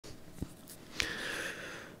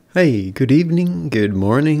Hey, good evening, good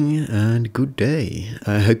morning, and good day.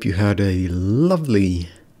 I hope you had a lovely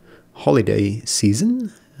holiday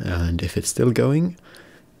season, and if it's still going,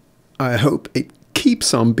 I hope it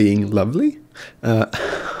keeps on being lovely. Uh,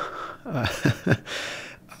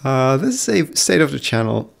 this is a State of the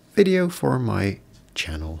Channel video for my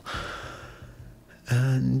channel.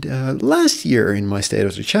 And last year in my State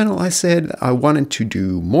of the Channel, I said I wanted to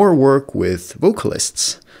do more work with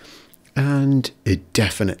vocalists. And it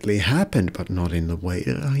definitely happened, but not in the way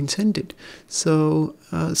that I intended. So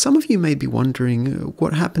some of you may be wondering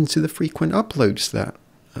what happened to the frequent uploads that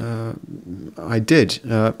I did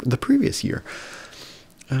the previous year.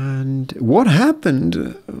 And what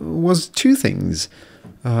happened was two things.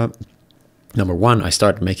 Number one, I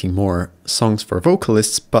started making more songs for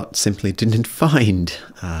vocalists, but simply didn't find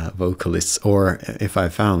vocalists, or if I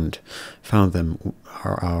found them,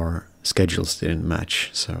 our schedules didn't match.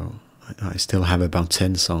 So I still have about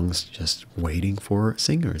 10 songs just waiting for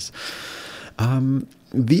singers.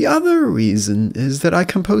 The other reason is that I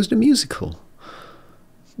composed a musical.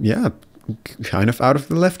 Yeah, kind of out of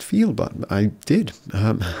the left field, but I did.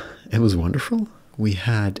 It was wonderful. We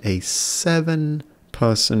had a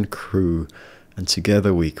 7-person crew, and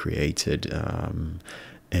together we created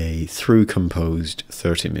a through-composed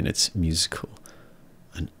 30 minutes musical.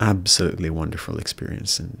 An absolutely wonderful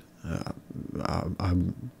experience, and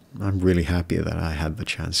I'm really happy that I had the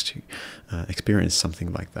chance to experience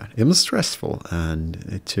something like that. It was stressful and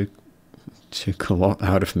it took a lot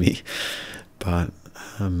out of me, but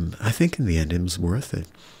I think in the end it was worth it.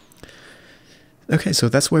 Okay, so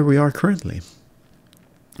that's where we are currently.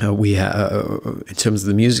 In terms of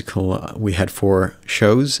the musical, we had 4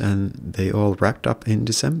 shows and they all wrapped up in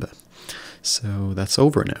December. So that's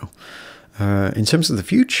over now. In terms of the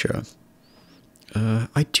future,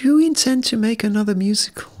 I do intend to make another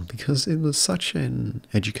musical because it was such an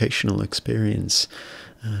educational experience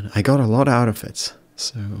and I got a lot out of it.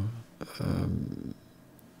 So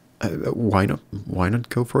why not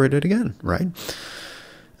go for it again, right?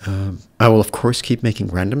 I will of course keep making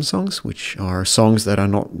random songs, which are songs that are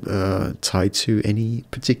not tied to any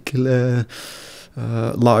particular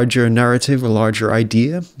larger narrative or larger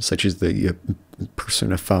idea, such as the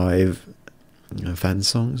Persona 5 fan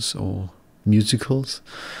songs or musicals.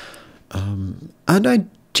 And I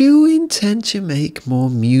do intend to make more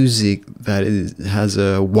music that has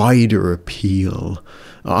a wider appeal.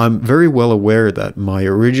 I'm very well aware that my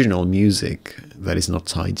original music that is not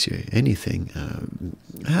tied to anything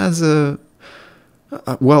has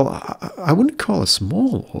well, I wouldn't call a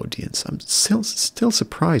small audience. I'm still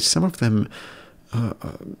surprised. Some of them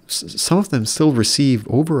still receive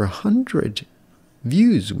over 100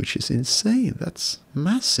 views, which is insane. That's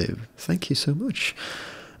massive. Thank you so much.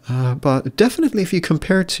 But definitely if you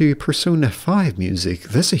compare to Persona 5 music,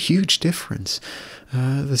 there's a huge difference.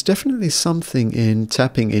 There's definitely something in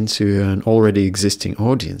tapping into an already existing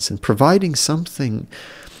audience and providing something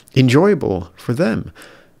enjoyable for them.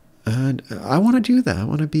 And I want to do that. I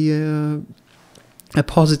want to be a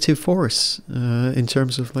positive force in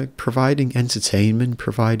terms of like providing entertainment,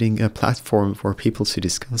 providing a platform for people to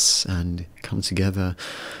discuss and come together.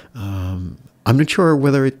 I'm not sure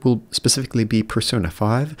whether it will specifically be Persona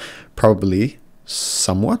 5, probably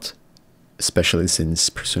somewhat, especially since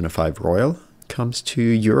Persona 5 Royal comes to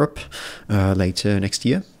Europe later next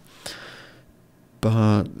year.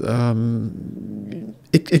 But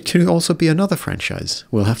it could also be another franchise.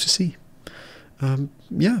 We'll have to see.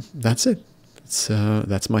 Yeah, that's it.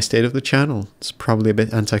 That's my State of the Channel. It's probably a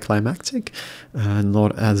bit anticlimactic,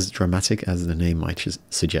 not as dramatic as the name might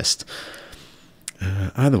suggest.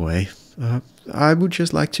 Either way, I would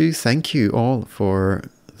just like to thank you all for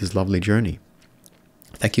this lovely journey.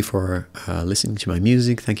 Thank you for listening to my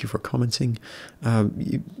music. Thank you for commenting.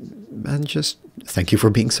 And just thank you for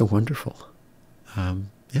being so wonderful.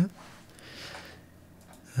 Yeah.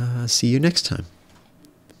 See you next time.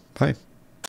 Bye.